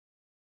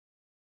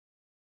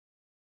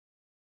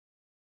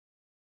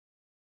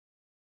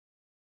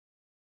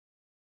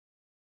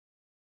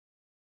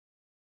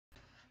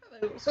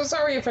So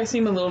sorry if I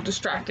seem a little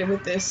distracted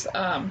with this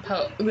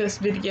this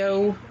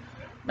video.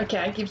 My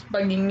cat keeps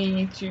bugging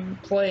me to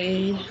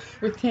play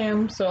with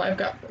him, so I've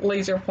got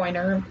laser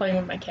pointer and playing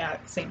with my cat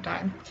at the same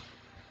time.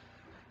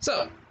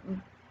 So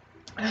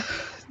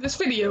this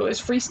video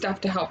is free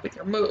stuff to help with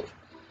your move.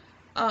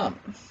 Um,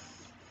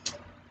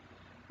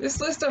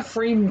 this list of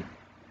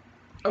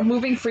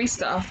moving free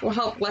stuff will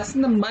help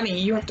lessen the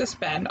money you have to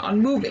spend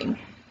on moving,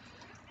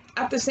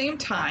 at the same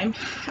time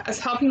as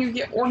helping you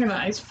get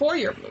organized for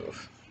your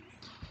move.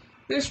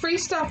 There's free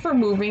stuff for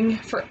moving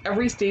for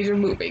every stage of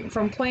moving,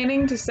 from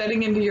planning to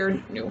settling into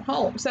your new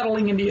home.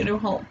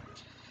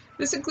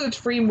 This includes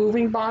free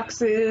moving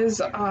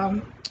boxes,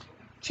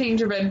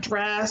 change of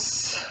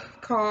address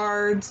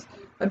cards,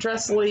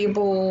 address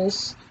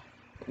labels,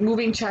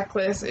 moving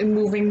checklists, and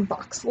moving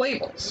box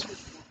labels.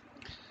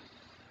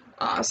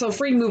 So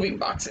free moving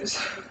boxes.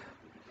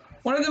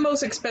 One of the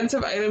most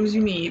expensive items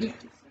you need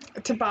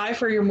to buy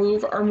for your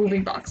move are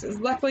moving boxes.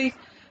 Luckily,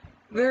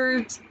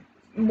 they're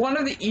one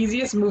of the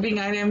easiest moving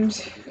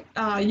items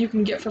you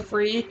can get for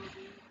free.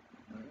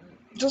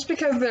 Just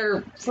because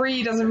they're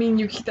free doesn't mean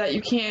that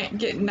you can't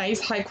get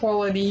nice,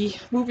 high-quality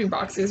moving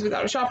boxes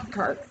without a shopping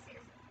cart,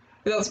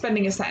 without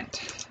spending a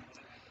cent.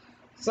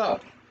 So,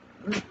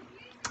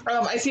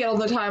 I see it all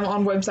the time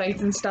on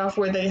websites and stuff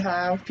where they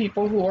have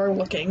people who are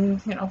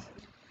looking,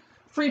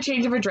 free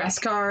change of address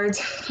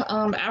cards.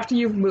 After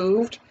you've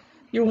moved,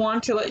 you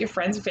want to let your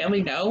friends and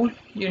family know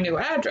your new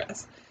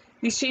address.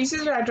 These changes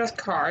of address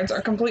cards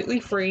are completely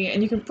free,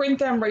 and you can print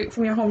them right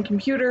from your home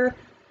computer.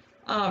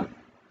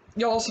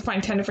 You'll also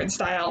find 10 different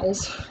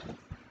styles.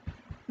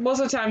 Most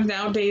of the time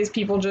nowadays,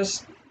 people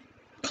just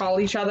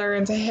call each other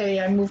and say, hey,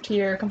 I moved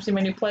here, come see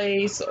my new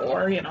place,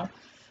 or,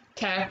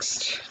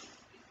 text.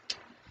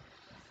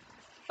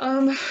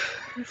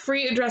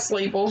 Free address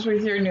labels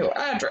with your new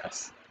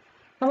address.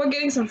 How about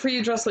getting some free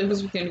address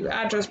labels with your new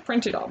address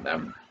printed on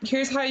them?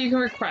 Here's how you can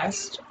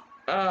request,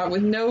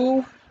 with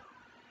no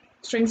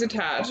strings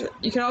attached.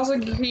 You can also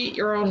create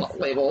your own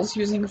labels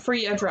using a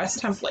free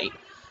address template.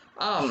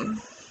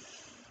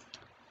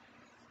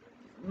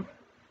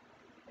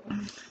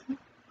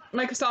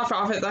 Microsoft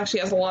Office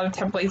actually has a lot of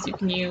templates you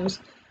can use.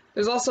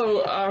 There's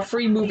also a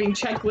free moving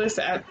checklist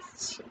at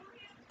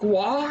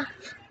Squawk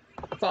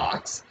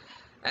Fox,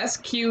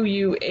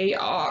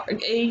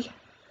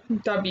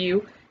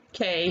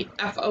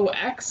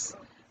 SQUARAWKFOX.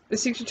 The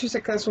secret to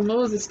successful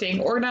moves is staying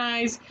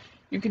organized.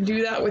 You can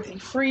do that with a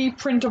free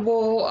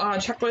printable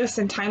checklist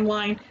and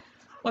timeline.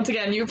 Once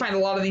again, you can find a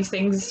lot of these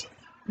things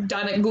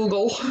done at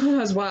Google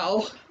as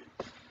well.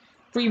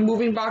 Free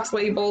moving box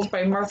labels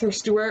by Martha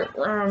Stewart,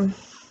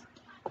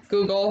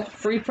 Google.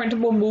 Free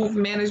printable move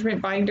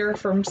management binder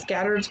from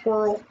Scattered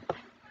Squirrel.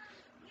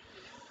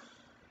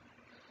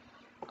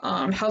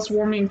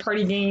 Housewarming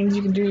party games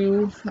you can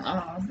do,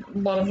 a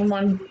lot of them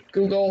on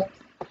Google.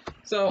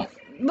 So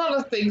a lot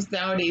of things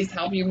nowadays to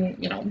help you,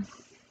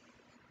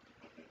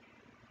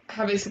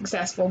 have a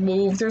successful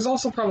move. There's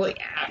also probably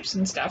apps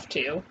and stuff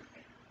too.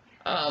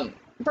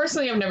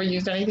 Personally, I've never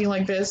used anything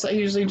like this. I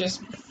usually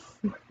just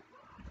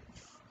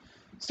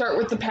start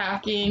with the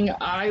packing.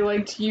 I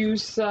like to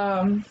use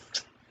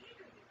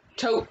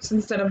totes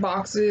instead of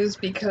boxes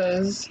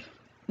because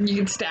you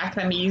can stack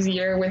them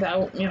easier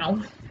without,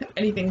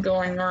 anything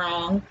going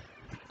wrong.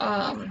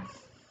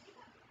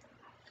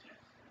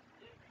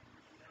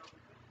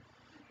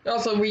 They're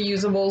also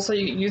reusable, so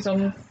you can use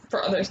them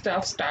for other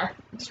stuff,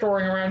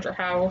 storing around your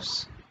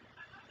house.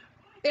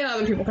 And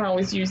other people can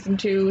always use them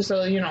too,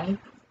 so, And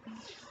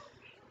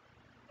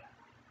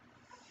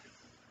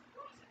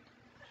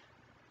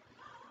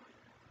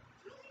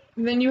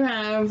then you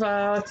have,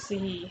 let's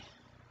see.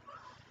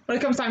 When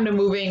it comes time to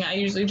moving, I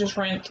usually just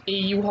rent a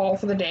U-Haul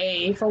for the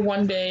day, for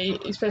one day,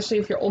 especially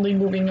if you're only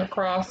moving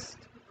across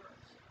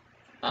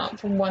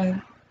from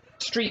one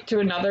street to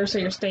another, so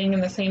you're staying in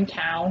the same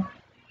town.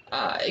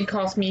 It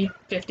cost me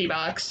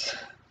 $50,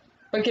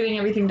 but getting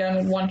everything done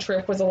in one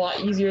trip was a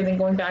lot easier than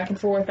going back and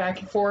forth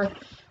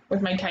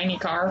with my tiny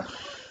car.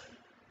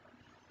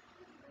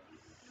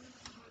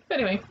 But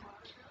anyway,